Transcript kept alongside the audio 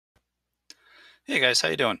Hey guys, how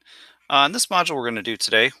you doing? In this module we're going to do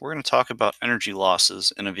today, we're going to talk about energy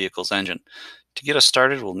losses in a vehicle's engine. To get us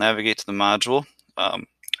started, we'll navigate to the module. Um,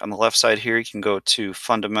 on the left side here, you can go to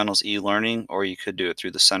Fundamentals eLearning, or you could do it through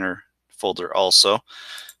the center folder also.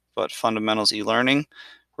 But Fundamentals eLearning,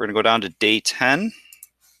 we're going to go down to day 10,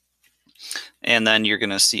 and then you're going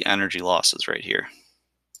to see energy losses right here.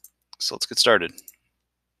 So let's get started.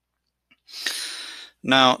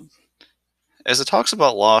 Now, as it talks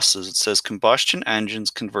about losses, it says combustion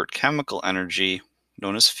engines convert chemical energy,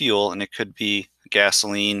 known as fuel, and it could be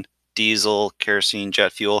gasoline, diesel, kerosene,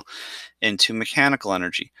 jet fuel, into mechanical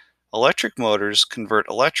energy. Electric motors convert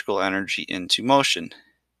electrical energy into motion.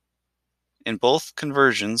 In both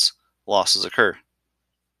conversions, losses occur.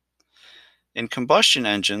 In combustion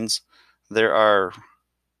engines, there are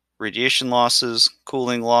radiation losses,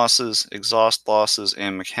 cooling losses, exhaust losses,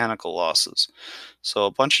 and mechanical losses. So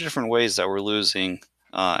a bunch of different ways that we're losing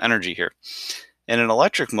energy here. In an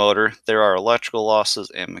electric motor, there are electrical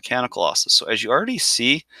losses and mechanical losses. So as you already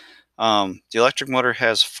see, the electric motor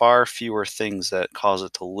has far fewer things that cause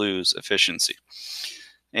it to lose efficiency.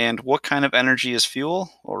 And what kind of energy is fuel?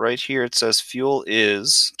 Well, right here it says fuel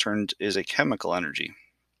is a chemical energy.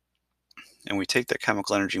 And we take that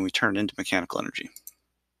chemical energy and we turn it into mechanical energy.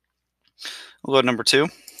 We'll go to number 2.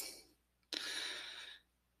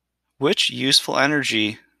 Which useful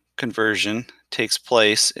energy conversion takes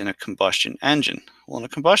place in a combustion engine? Well, in a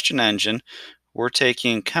combustion engine, we're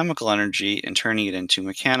taking chemical energy and turning it into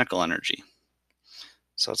mechanical energy.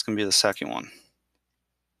 So it's going to be the second one.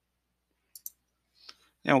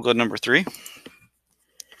 And we'll go to number 3.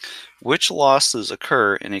 Which losses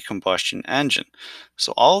occur in a combustion engine?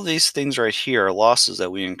 So all of these things right here are losses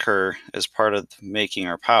that we incur as part of making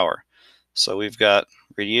our power. So we've got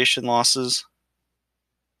radiation losses.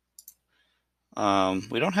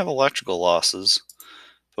 We don't have electrical losses,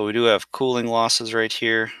 but we do have cooling losses right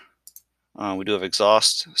here. We do have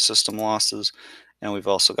exhaust system losses, and we've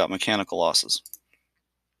also got mechanical losses.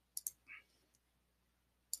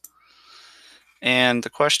 And the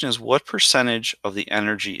question is, what percentage of the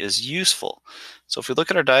energy is useful? So if we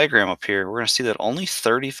look at our diagram up here, we're going to see that only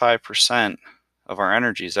 35% of our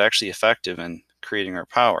energy is actually effective in creating our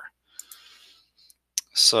power.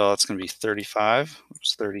 So that's going to be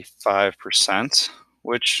 35%,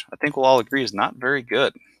 which I think we'll all agree is not very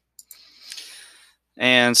good.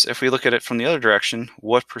 And if we look at it from the other direction,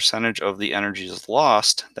 what percentage of the energy is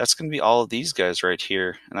lost? That's going to be all of these guys right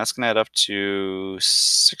here. And that's going to add up to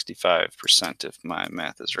 65% if my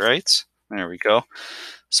math is right. There we go.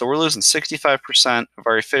 So we're losing 65% of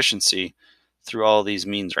our efficiency through all of these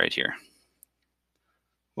means right here.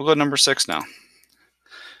 We'll go to number 6 now.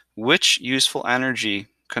 Which useful energy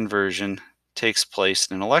conversion takes place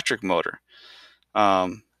in an electric motor?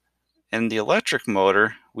 In the electric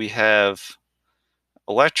motor, we have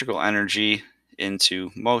electrical energy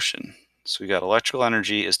into motion. So we got electrical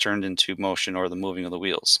energy is turned into motion, or the moving of the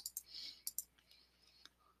wheels.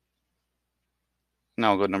 Now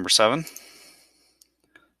we'll go to number 7.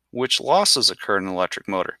 Which losses occur in an electric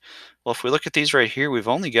motor? Well, if we look at these right here, we've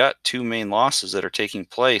only got 2 main losses that are taking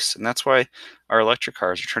place, and that's why our electric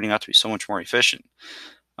cars are turning out to be so much more efficient.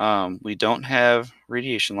 We don't have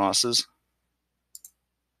radiation losses.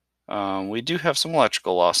 We do have some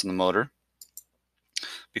electrical loss in the motor.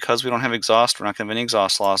 Because we don't have exhaust, we're not going to have any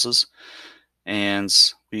exhaust losses, and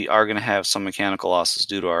we are going to have some mechanical losses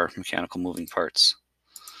due to our mechanical moving parts.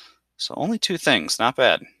 So only 2 things, not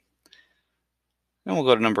bad. And we'll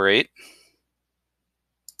go to number 8.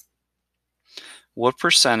 What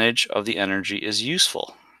percentage of the energy is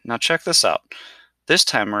useful? Now check this out. This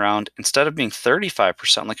time around, instead of being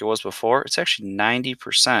 35% like it was before, it's actually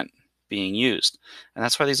 90% being used. And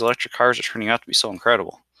that's why these electric cars are turning out to be so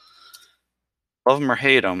incredible. Love them or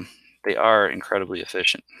hate them, they are incredibly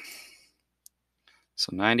efficient.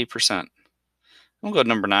 So 90%. We'll go to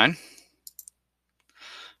number 9.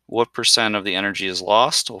 What percent of the energy is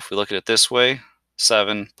lost? Well, if we look at it this way,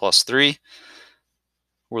 7 plus 3,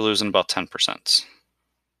 we're losing about 10%.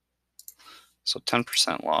 So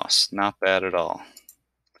 10% loss, not bad at all.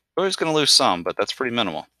 We're always going to lose some, but that's pretty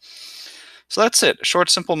minimal. So that's it, a short,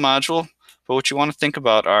 simple module. But what you want to think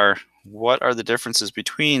about are, what are the differences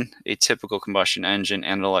between a typical combustion engine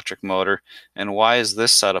and an electric motor, and why is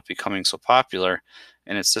this setup becoming so popular?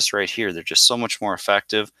 And it's this right here. They're just so much more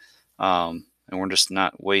effective, and we're just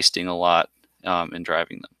not wasting a lot in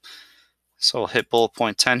driving them. So we'll hit bullet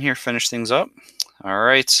point 10 here, finish things up. All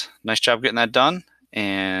right, nice job getting that done,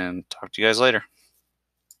 and talk to you guys later.